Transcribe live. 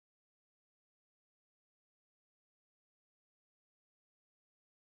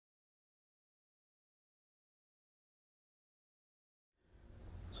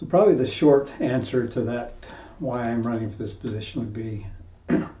So probably the short answer to that, why I'm running for this position, would be,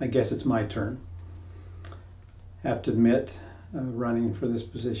 I guess it's my turn. I have to admit, running for this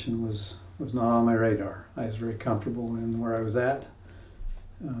position was not on my radar. I was very comfortable in where I was at,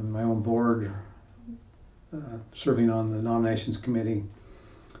 my own board, serving on the nominations committee,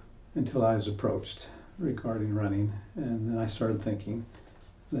 until I was approached regarding running, and then I started thinking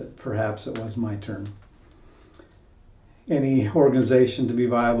that perhaps it was my turn. Any organization to be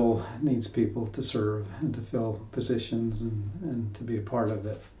viable needs people to serve and to fill positions and to be a part of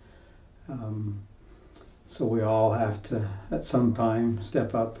it. So we all have to, at some time,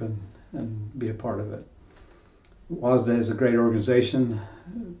 step up and be a part of it. WSSDA is a great organization.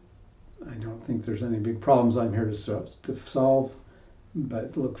 I don't think there's any big problems I'm here to solve,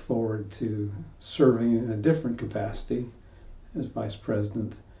 but look forward to serving in a different capacity as Vice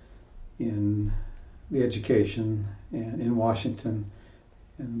President in the education and in Washington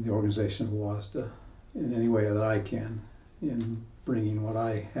and the organization of WSSDA in any way that I can in bringing what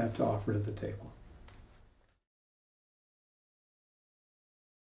I have to offer to the table.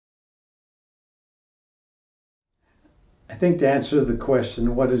 I think to answer the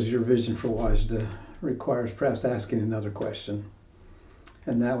question, what is your vision for WSSDA, requires perhaps asking another question.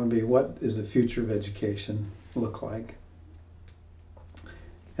 And that would be, what is the future of education look like?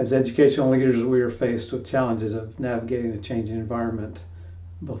 As educational leaders, we are faced with challenges of navigating a changing environment,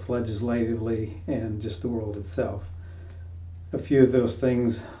 both legislatively and just the world itself. A few of those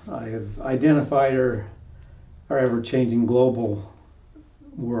things I have identified are our ever-changing global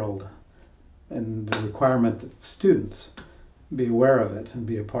world and the requirement that students be aware of it and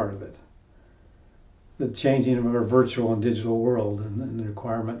be a part of it. The changing of our virtual and digital world and the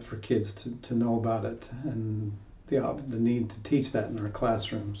requirement for kids to know about it, and the need to teach that in our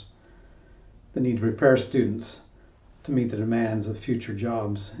classrooms. The need to prepare students to meet the demands of future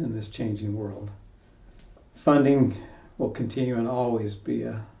jobs in this changing world. Funding will continue and always be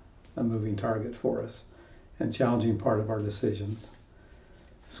a moving target for us and challenging part of our decisions.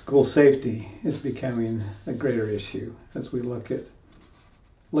 School safety is becoming a greater issue as we look at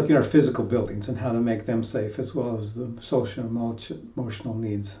our physical buildings and how to make them safe, as well as the social and emotional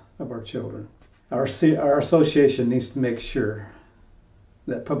needs of our children. Our association needs to make sure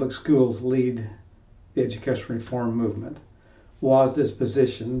that public schools lead the education reform movement. WSSDA is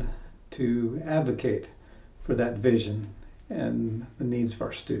positioned to advocate for that vision and the needs of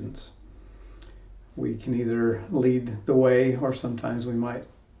our students. We can either lead the way, or sometimes we might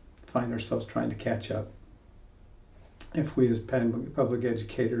find ourselves trying to catch up. If we as public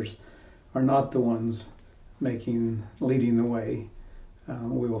educators are not the ones leading the way,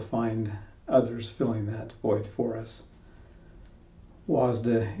 we will find others filling that void for us.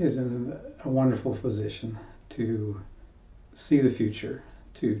 WSSDA is in a wonderful position to see the future,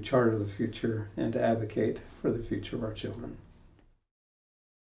 to charter the future, and to advocate for the future of our children.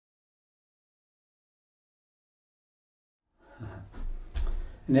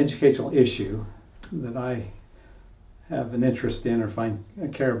 An educational issue that I have an interest in or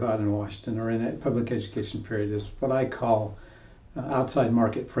care about in Washington or in a public education period is what I call outside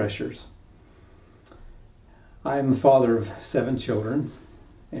market pressures. I'm the father of 7 children,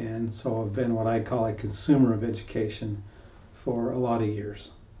 and so I've been what I call a consumer of education for a lot of years.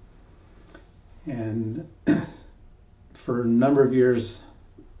 And for a number of years,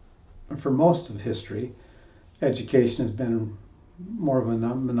 for most of history, education has been more of a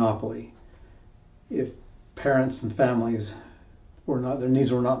monopoly. If parents and families their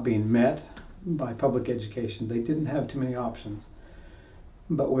needs were not being met by public education, they didn't have too many options.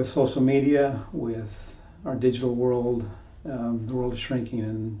 But with social media, with our digital world, the world is shrinking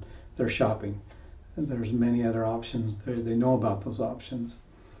and they're shopping. And there's many other options. They know about those options.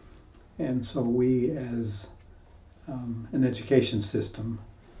 And so we as an education system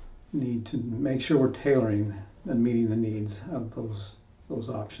need to make sure we're tailoring and meeting the needs of those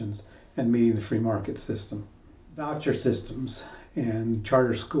options and meeting the free market system. Voucher systems and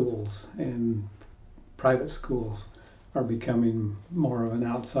charter schools and private schools are becoming more of an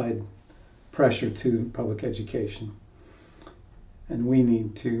outside pressure to public education. And we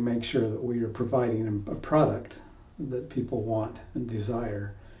need to make sure that we are providing a product that people want and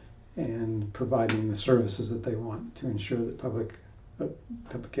desire, and providing the services that they want to ensure that public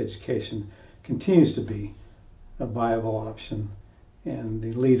education continues to be a viable option and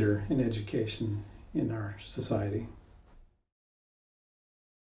the leader in education in our society.